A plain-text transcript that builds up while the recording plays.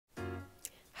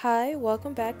Hi,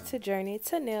 welcome back to Journey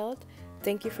to Nailed.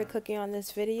 Thank you for clicking on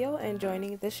this video and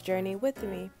joining this journey with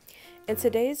me. In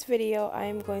today's video, I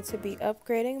am going to be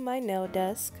upgrading my nail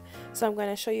desk. So I'm going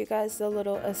to show you guys the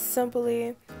little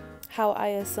assembly, how I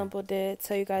assembled it,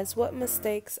 tell you guys what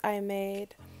mistakes I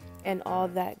made, and all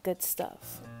that good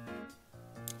stuff.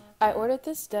 I ordered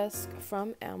this desk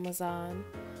from Amazon.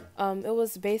 It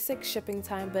was basic shipping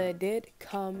time, but it did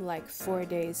come like 4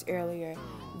 days earlier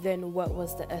than what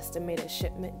was the estimated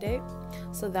shipment date,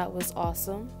 so that was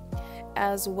awesome.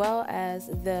 As well as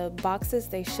the boxes,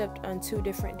 they shipped on 2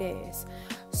 different days.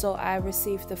 So I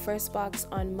received the first box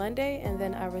on Monday, and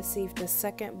then I received the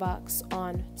second box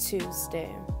on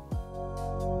Tuesday.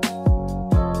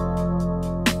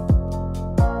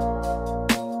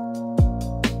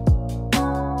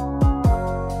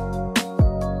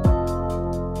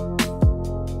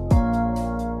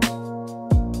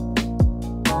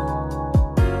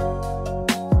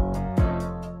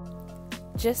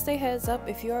 Just a heads up,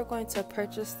 if you are going to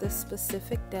purchase this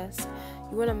specific desk,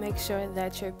 you want to make sure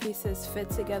that your pieces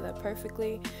fit together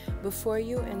perfectly before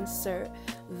you insert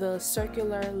the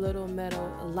circular little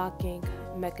metal locking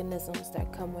mechanisms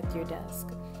that come with your desk.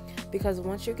 Because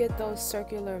once you get those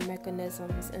circular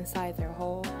mechanisms inside their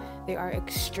hole, they are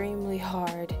extremely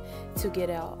hard to get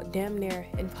out, damn near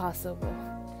impossible.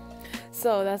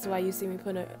 So that's why you see me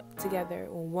put it together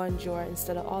in one drawer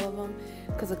instead of all of them,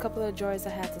 because a couple of drawers I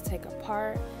had to take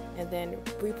apart and then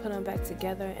re-put them back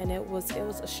together, and it was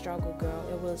a struggle, girl.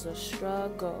 It was a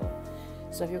struggle.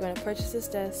 So if you're going to purchase this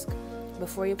desk,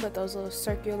 before you put those little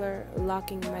circular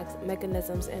locking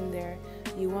mechanisms in there,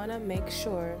 you want to make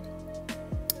sure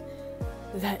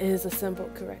that it is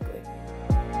assembled correctly.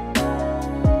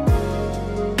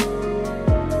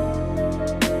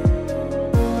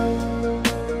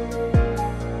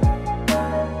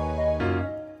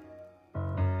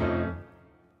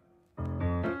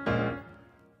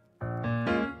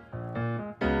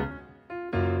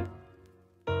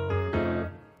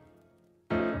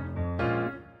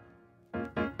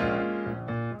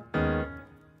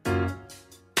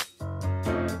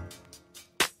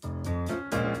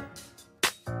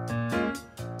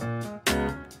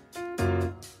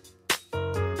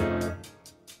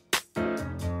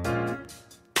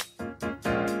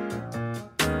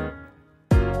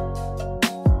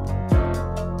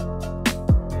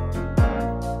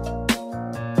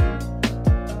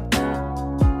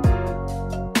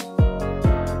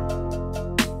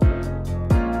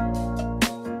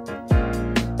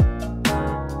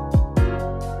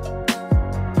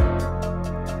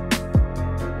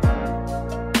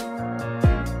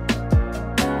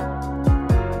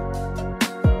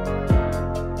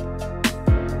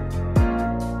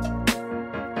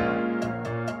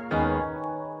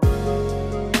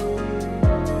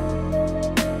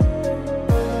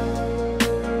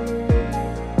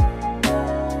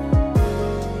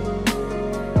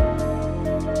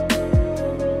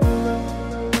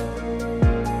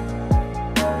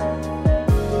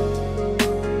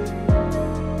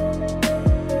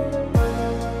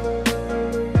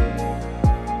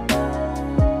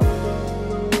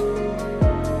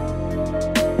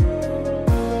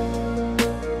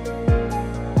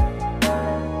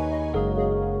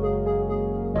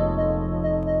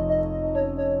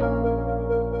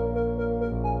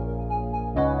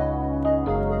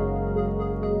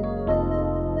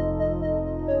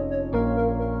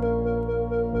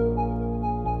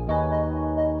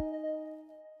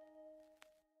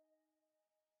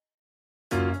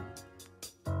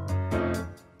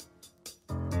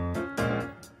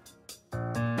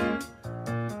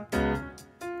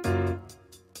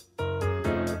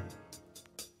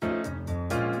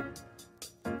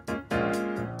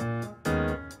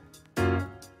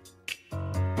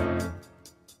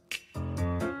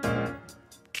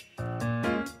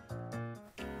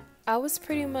 I was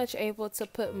pretty much able to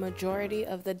put majority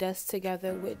of the desk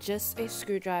together with just a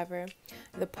screwdriver.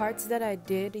 The parts that I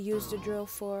did use the drill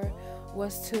for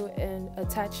was to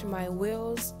attach my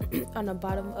wheels on the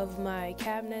bottom of my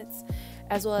cabinets,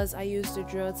 as well as I used the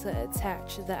drill to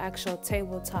attach the actual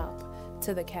tabletop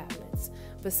to the cabinets.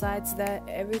 Besides that,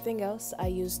 everything else I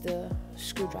used the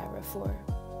screwdriver for.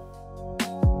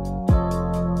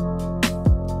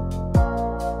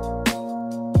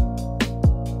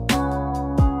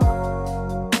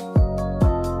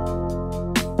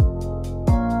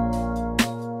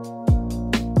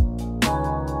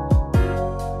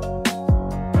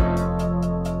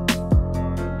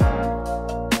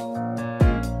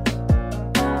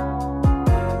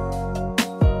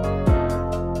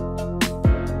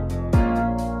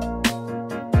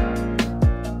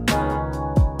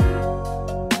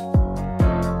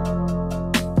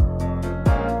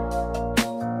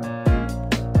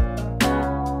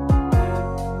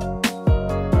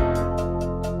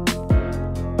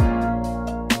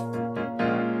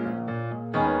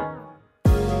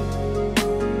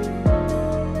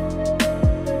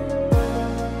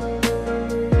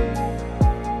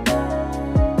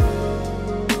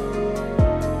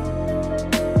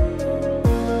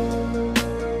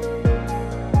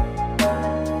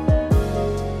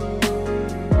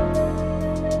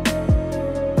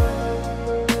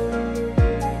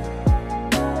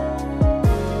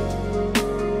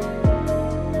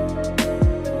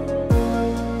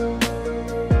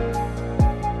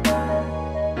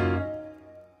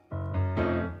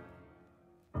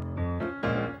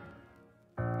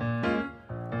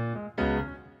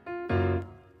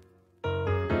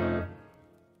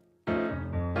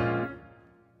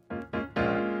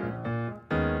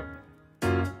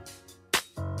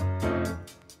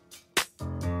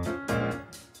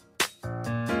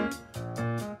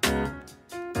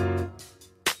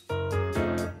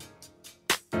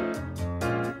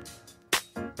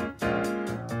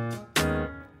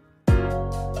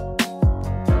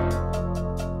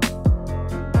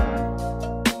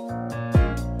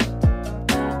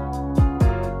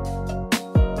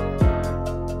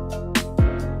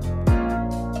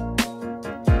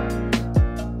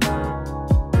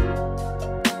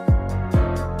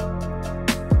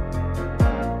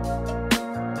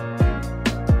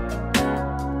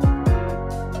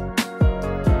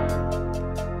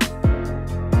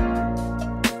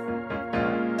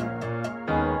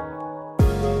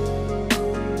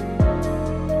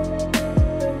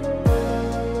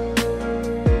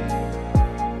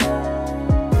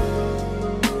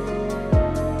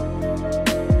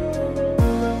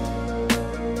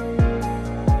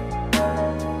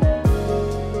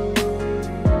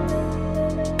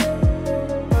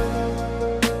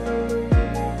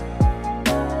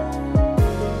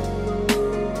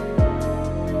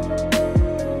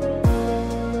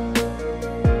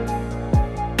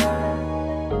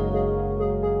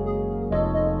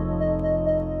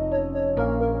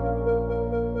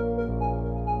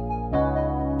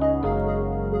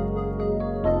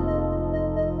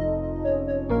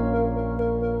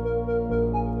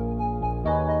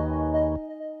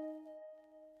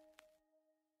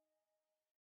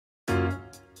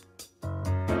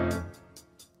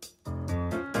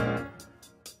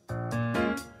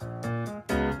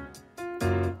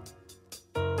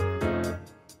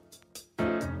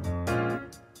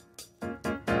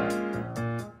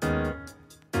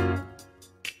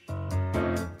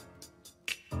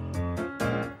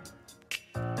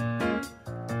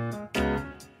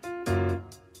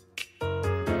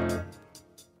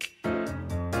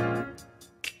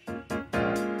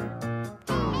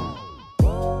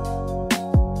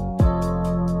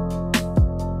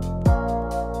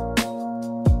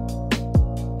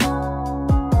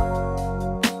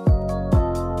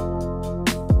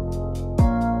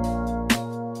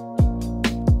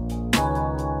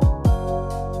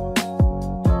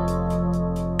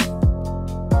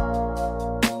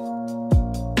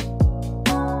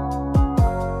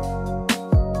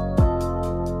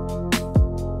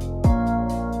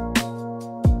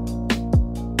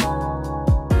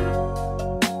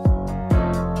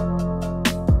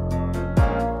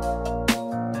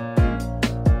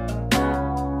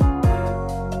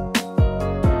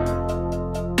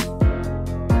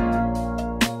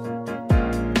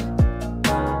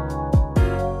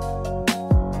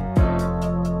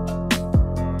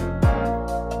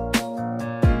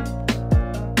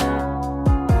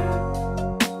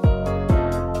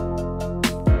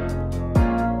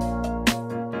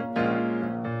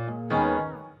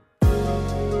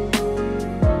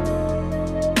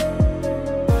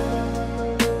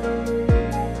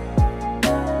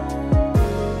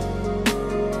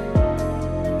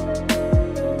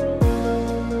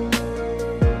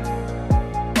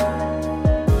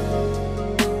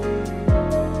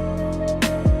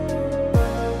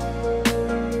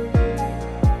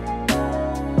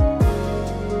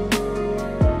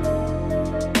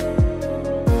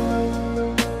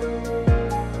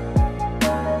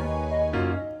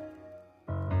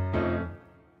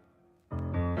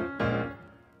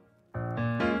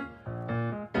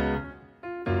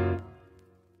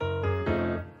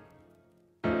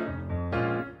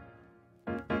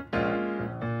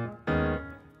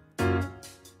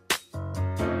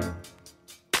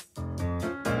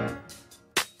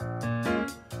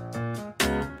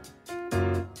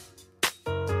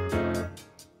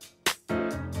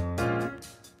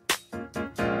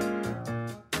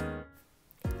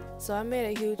 So I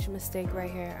made a huge mistake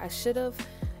right here. I should have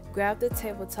grabbed the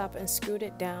tabletop and screwed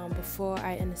it down before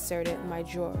I inserted my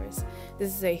drawers.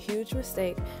 This is a huge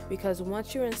mistake because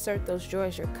once you insert those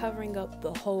drawers, you're covering up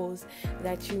the holes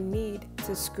that you need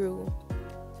to screw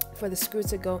for the screw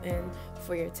to go in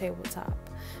for your tabletop.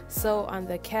 So on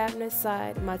the cabinet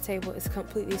side, my table is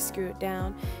completely screwed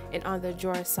down, and on the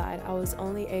drawer side, I was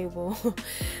only able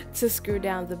to screw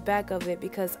down the back of it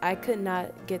because I could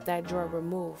not get that drawer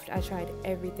removed. I tried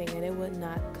everything and it would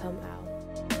not come out.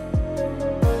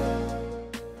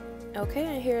 Okay,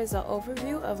 and here is an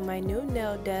overview of my new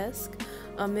nail desk.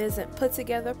 It isn't put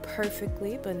together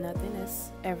perfectly, but nothing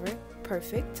is ever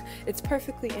perfect. It's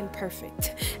perfectly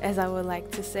imperfect, as I would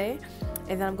like to say.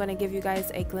 And then I'm going to give you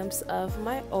guys a glimpse of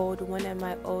my old one and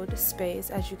my old space.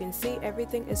 As you can see,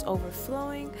 everything is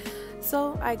overflowing,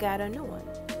 so I got a new one.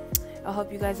 I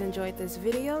hope you guys enjoyed this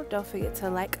video. Don't forget to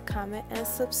like, comment, and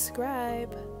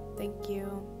subscribe. Thank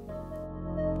you.